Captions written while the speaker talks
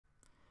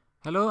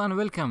Hello and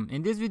welcome.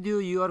 In this video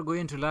you are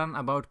going to learn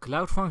about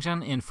Cloud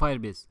Function in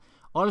Firebase.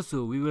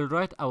 Also, we will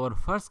write our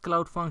first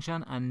Cloud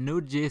Function and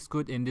Node.js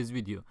code in this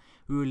video.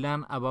 We will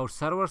learn about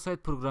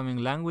server-side programming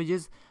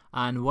languages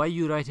and why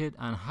you write it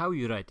and how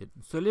you write it.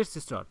 So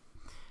let's start.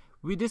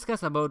 We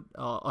discussed about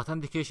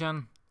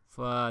authentication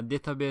for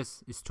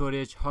database,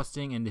 storage,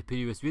 hosting in the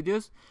previous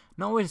videos.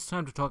 Now it's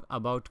time to talk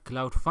about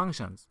Cloud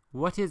Functions.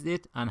 What is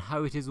it and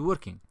how it is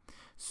working?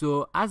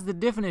 So as the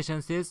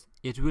definition says,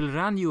 it will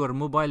run your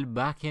mobile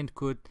backend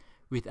code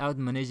without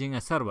managing a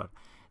server.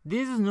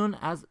 This is known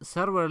as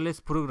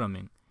serverless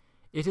programming.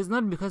 It is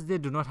not because they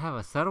do not have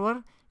a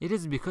server, it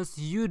is because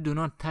you do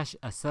not touch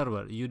a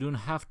server. You don't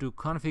have to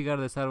configure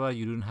the server,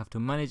 you don't have to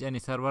manage any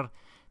server.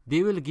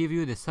 They will give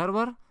you the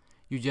server,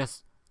 you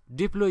just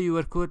deploy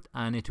your code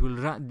and it will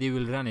run, they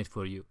will run it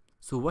for you.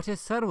 So what is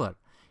server?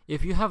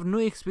 If you have no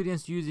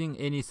experience using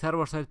any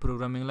server-side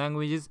programming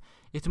languages,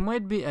 it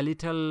might be a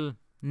little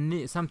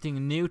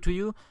something new to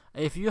you.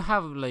 If you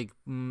have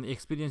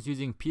experience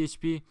using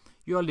PHP,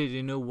 you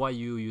already know why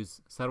you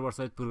use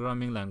server-side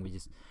programming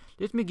languages.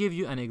 Let me give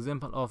you an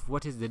example of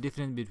what is the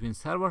difference between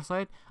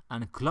server-side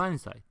and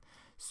client-side.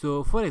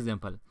 So for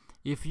example,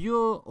 if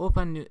you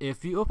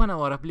open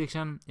our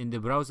application in the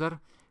browser,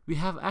 we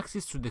have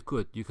access to the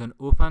code. You can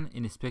open,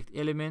 inspect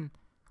element,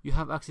 you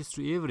have access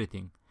to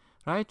everything,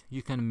 right?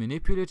 You can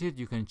manipulate it,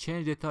 you can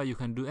change data, you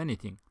can do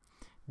anything.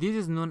 This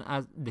is known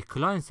as the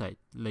client side,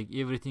 like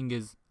everything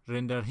is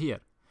rendered here.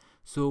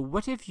 So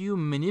what if you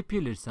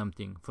manipulate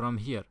something from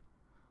here?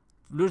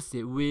 Let's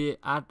say we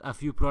add a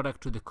few products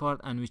to the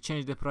cart and we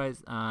change the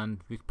price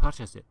and we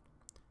purchase it.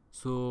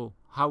 So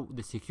how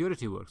the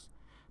security works?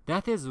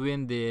 That is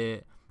when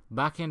the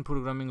backend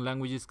programming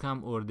languages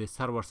come, or the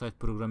server-side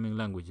programming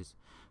languages.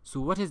 So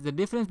what is the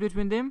difference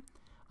between them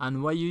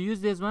and why you use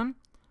this one?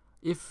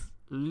 If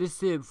let's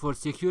say for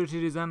security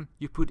reason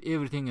you put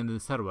everything in the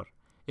server.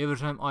 Every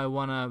time I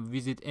wanna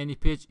visit any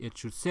page, it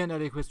should send a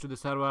request to the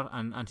server,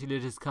 and until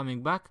it is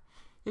coming back,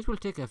 it will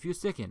take a few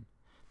seconds.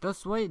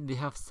 That's why they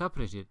have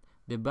separated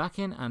the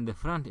backend and the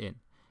front end.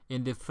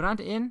 In the front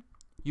end,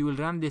 you will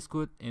run this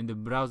code in the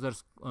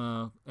browsers,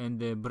 in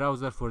the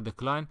browser for the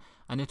client,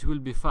 and it will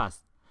be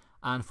fast.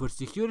 And for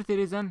security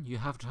reason, you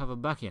have to have a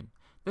backend.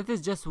 That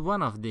is just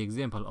one of the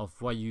example of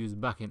why you use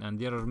backend, and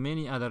there are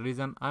many other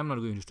reasons I'm not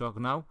going to talk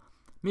now,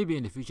 maybe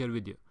in the future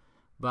video.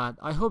 But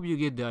I hope you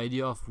get the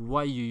idea of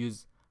why you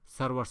use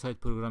server-side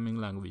programming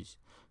language.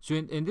 So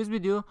in this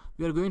video,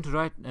 we are going to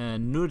write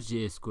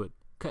Node.js code.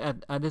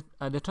 At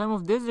the time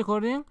of this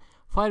recording,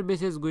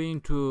 Firebase is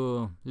going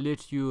to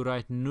let you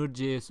write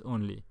Node.js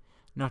only,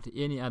 not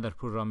any other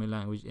programming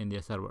language in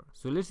their server.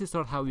 So let's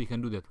start how we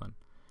can do that one.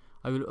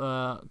 I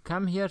will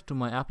come here to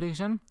my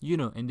application. You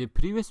know, in the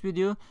previous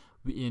video,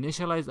 we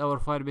initialize our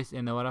Firebase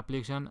in our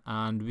application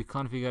and we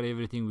configure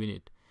everything we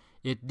need.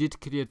 It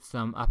did create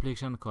some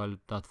application called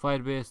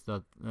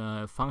 .firebase,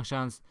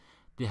 functions.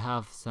 They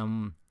have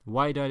some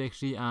Y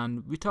directory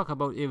and we talk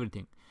about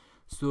everything.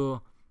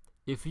 So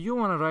if you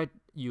want to write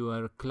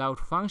your Cloud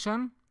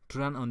Function to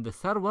run on the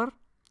server,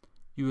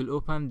 you will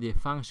open the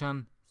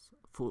function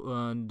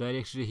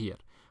directory here.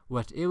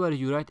 Whatever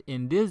you write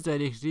in this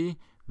directory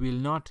will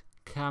not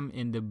come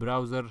in the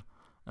browser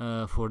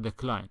for the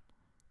client.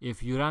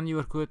 If you run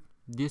your code,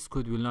 this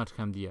code will not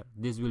come there.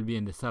 This will be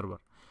in the server.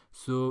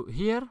 So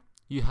here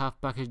you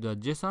have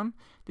package.json.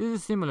 This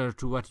is similar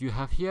to what you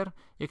have here,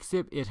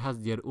 except it has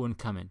their own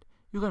comment.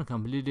 You can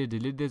completely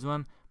delete this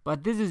one,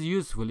 but this is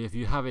useful if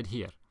you have it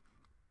here.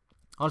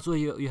 Also,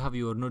 you have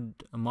your node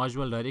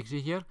module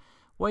directory here.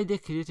 Why they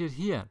created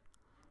here?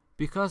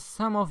 Because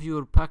some of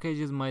your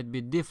packages might be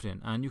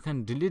different and you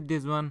can delete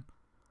this one.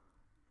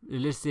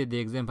 Let's say the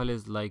example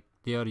is like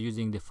they are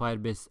using the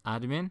Firebase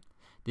admin,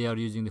 they are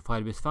using the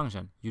Firebase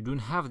function. You don't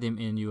have them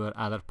in your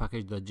other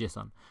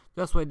package.json.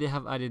 That's why they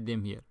have added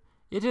them here.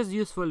 It is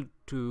useful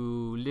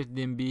to let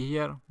them be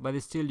here,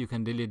 but still you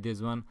can delete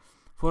this one.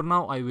 For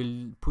now, I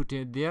will put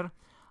it there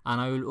and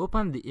I will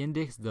open the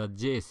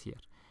index.js here.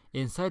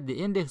 Inside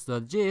the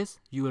index.js,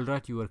 you will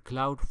write your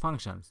Cloud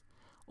Functions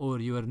or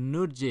your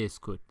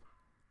Node.js code.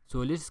 So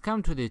let's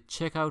come to the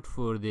checkout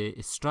for the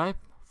Stripe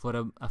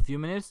for a few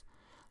minutes.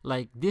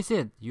 Like they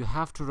said, you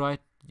have to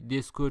write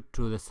this code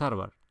to the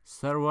server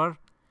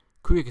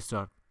quick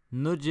start.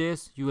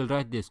 Node.js, you will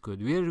write this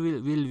code. Where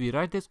will we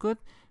write this code?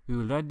 We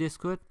will write this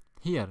code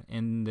here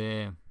in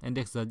the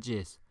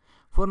index.js.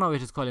 For now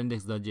it is called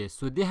index.js.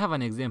 So they have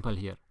an example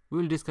here. We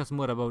will discuss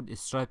more about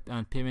Stripe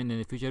and payment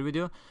in a future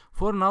video.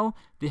 For now,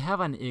 they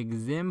have an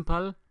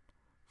example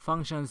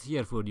functions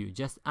here for you.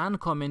 Just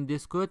uncomment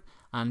this code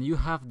and you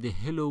have the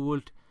hello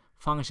world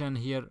function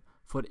here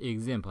for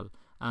example,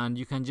 and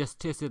you can just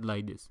test it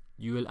like this.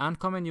 You will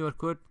uncomment your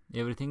code,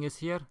 everything is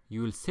here,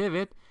 you will save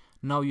it.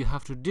 Now you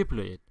have to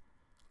deploy it.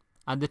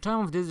 At the time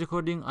of this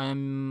recording, I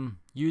am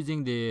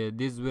using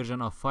this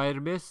version of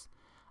Firebase,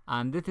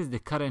 and that is the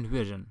current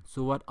version.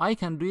 So what I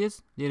can do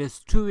is, there is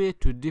two ways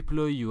to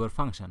deploy your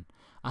function.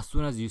 As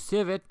soon as you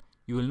save it,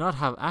 you will not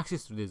have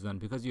access to this one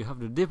because you have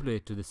to deploy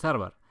it to the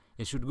server.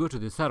 It should go to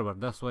the server.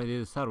 That's why there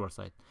is server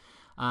side.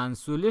 And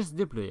so let's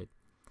deploy it.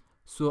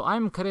 So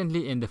I'm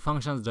currently in the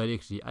functions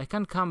directory. I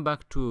can come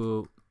back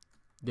to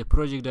the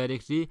project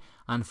directory,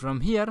 and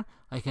from here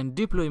I can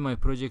deploy my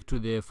project to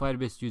the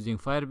Firebase using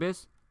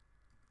Firebase.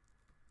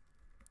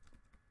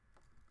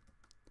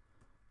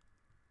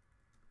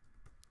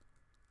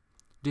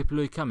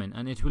 Deploy command,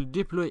 and it will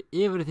deploy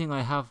everything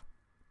I have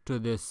to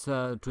this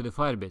to the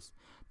Firebase.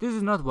 This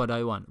is not what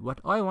I want.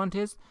 What I want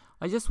is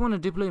I just want to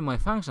deploy my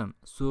function.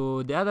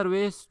 So the other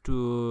way is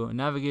to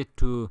navigate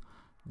to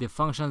the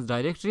functions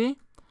directory,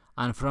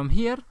 and from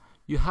here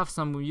you have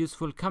some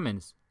useful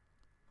commands.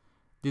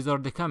 These are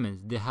the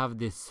commands. They have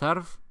the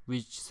serve,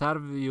 which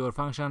serve your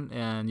function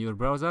and your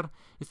browser.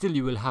 Still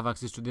you will have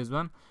access to this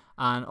one,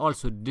 and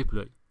also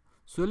deploy.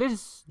 So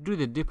let's do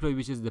the deploy,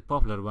 which is the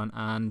popular one,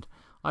 and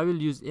I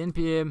will use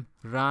npm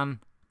run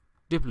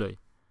deploy,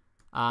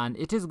 and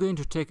it is going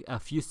to take a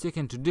few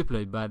seconds to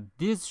deploy, but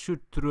this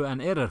should throw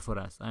an error for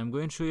us. I'm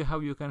going to show you how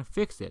you can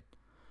fix it.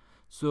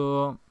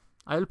 So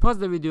I will pause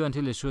the video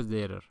until it shows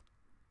the error.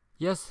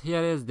 Yes,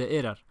 here is the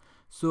error.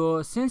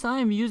 So since I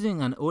am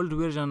using an old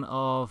version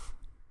of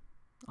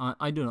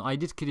I don't know, I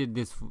did create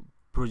this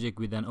project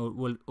with an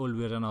old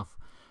version of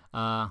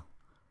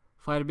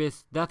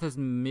Firebase. That is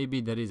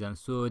maybe the reason.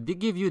 So they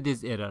give you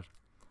this error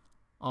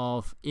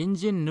of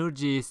engine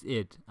Nodejs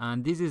 8,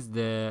 and this is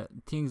the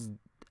things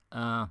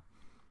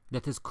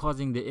that is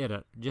causing the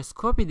error. Just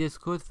copy this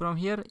code from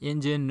here,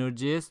 engine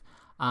Nodejs,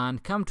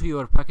 and come to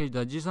your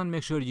package.json.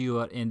 Make sure you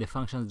are in the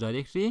functions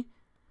directory.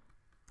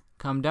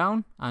 Come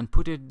down and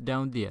put it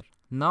down there.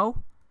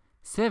 Now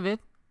save it,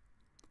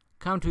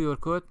 come to your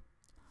code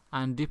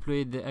and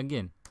deploy it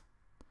again.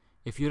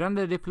 If you run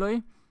the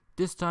deploy,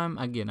 this time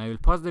again I will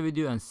pause the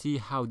video and see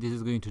how this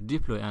is going to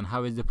deploy and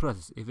how is the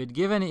process. If it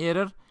give any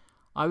error,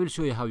 I will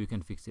show you how you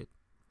can fix it.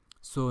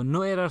 So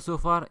no error so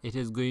far. It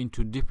is going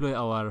to deploy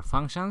our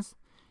functions.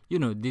 You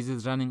know, this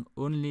is running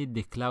only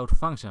the cloud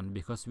function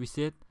because we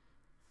said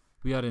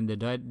we are in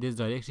the this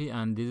directory,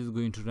 and this is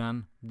going to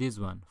run this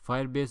one,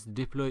 Firebase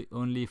deploy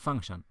only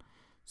function.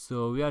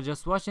 So we are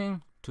just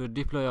watching to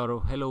deploy our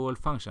hello world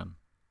function.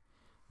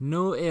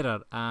 No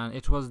error, and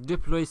it was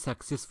deployed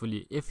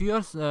successfully. If you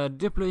are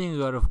deploying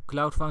your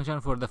cloud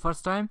function for the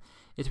first time,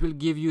 it will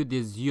give you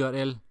this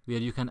URL where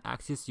you can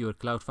access your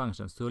cloud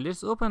function. So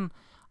let's open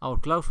our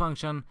cloud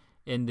function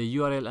in the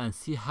URL and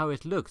see how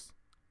it looks.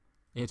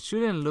 It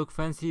shouldn't look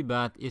fancy,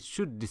 but it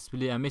should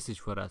display a message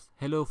for us,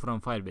 hello from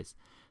Firebase.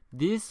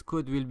 This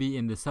code will be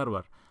in the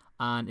server,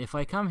 and if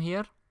I come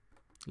here,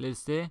 let's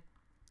say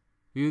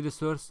view the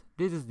source,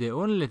 this is the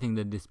only thing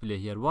that display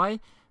here. Why?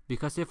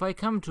 Because if I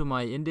come to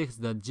my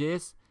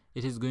index.js,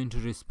 it is going to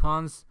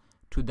respond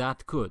to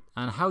that code,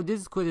 and how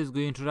this code is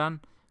going to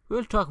run,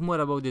 we'll talk more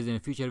about this in a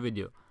future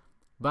video.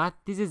 But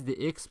this is the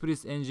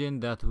express engine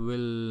that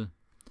will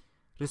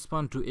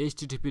respond to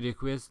HTTP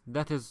requests.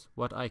 That is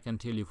what I can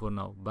tell you for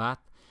now, but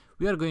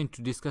we are going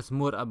to discuss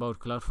more about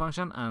cloud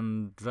function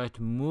and write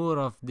more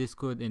of this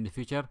code in the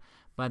future.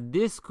 But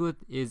this code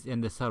is in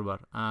the server,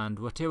 and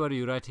whatever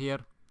you write here,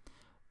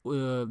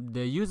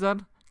 the user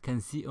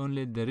can see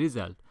only the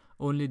result.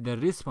 Only the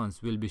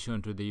response will be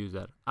shown to the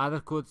user. Other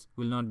codes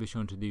will not be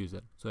shown to the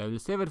user. So I will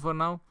save it for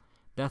now.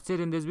 That's it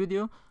in this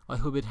video. I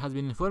hope it has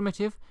been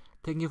informative.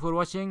 Thank you for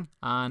watching,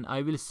 and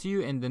I will see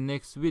you in the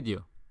next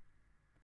video.